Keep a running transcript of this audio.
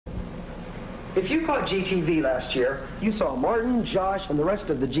If you caught GTV last year, you saw Martin, Josh, and the rest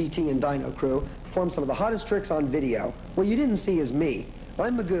of the GT and Dyno crew perform some of the hottest tricks on video. What you didn't see is me.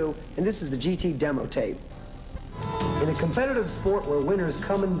 I'm McGoo, and this is the GT demo tape. In a competitive sport where winners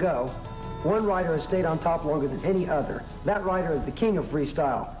come and go, one rider has stayed on top longer than any other. That rider is the king of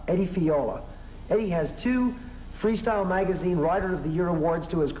freestyle, Eddie Fiola. Eddie has 2 Freestyle Magazine Rider of the Year awards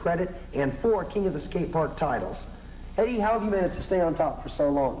to his credit and 4 King of the Skatepark titles. Eddie, how have you managed to stay on top for so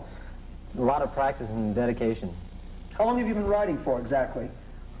long? A lot of practice and dedication. How long have you been riding for exactly?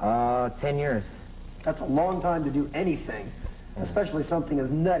 10 years. That's a long time to do anything, especially something as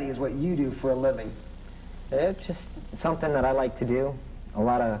nutty as what you do for a living. It's just something that I like to do. A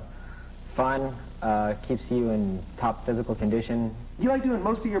lot of fun, keeps you in top physical condition. You like doing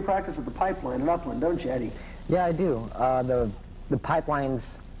most of your practice at the pipeline in Upland, don't you, Eddie? Yeah, I do. The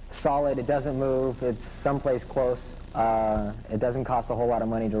pipeline's solid, it doesn't move, it's someplace close. It doesn't cost a whole lot of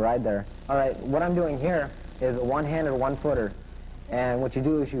money to ride there. All right, what I'm doing here is a one-hander, one-footer. And what you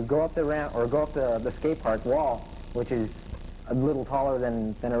do is you go up the ramp, or go up the skate park wall, which is a little taller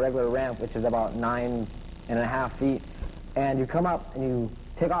than a regular ramp, which is about 9.5 feet. And you come up and you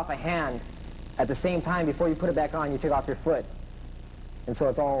take off a hand. At the same time, before you put it back on, you take off your foot. And so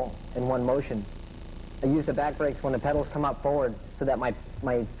it's all in one motion. I use the back brakes when the pedals come up forward so that my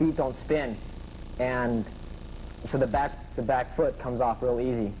feet don't spin. And so the back foot comes off real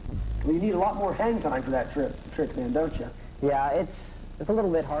easy. Well, you need a lot more hang time for that trick, man, don't you? Yeah, it's a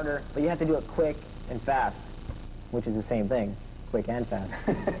little bit harder, but you have to do it quick and fast, which is the same thing, quick and fast.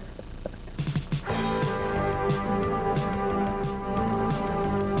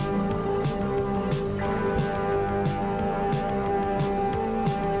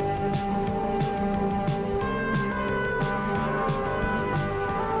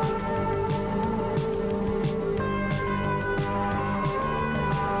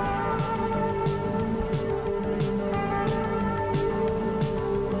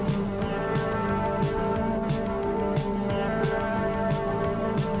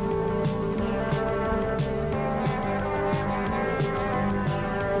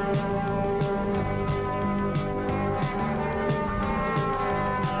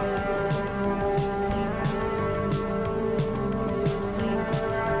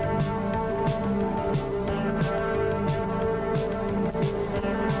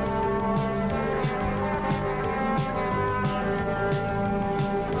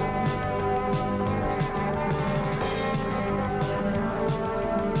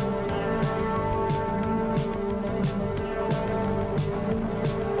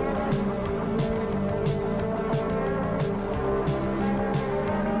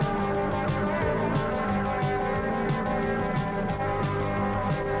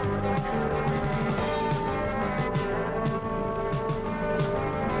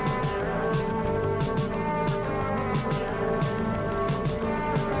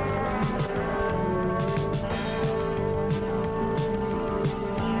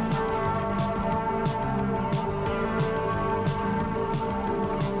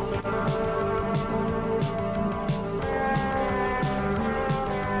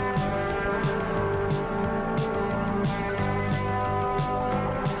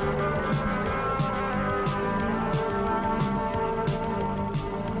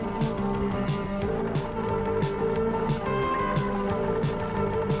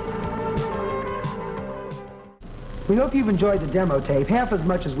 We hope you've enjoyed the demo tape half as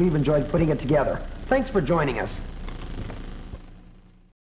much as we've enjoyed putting it together. Thanks for joining us.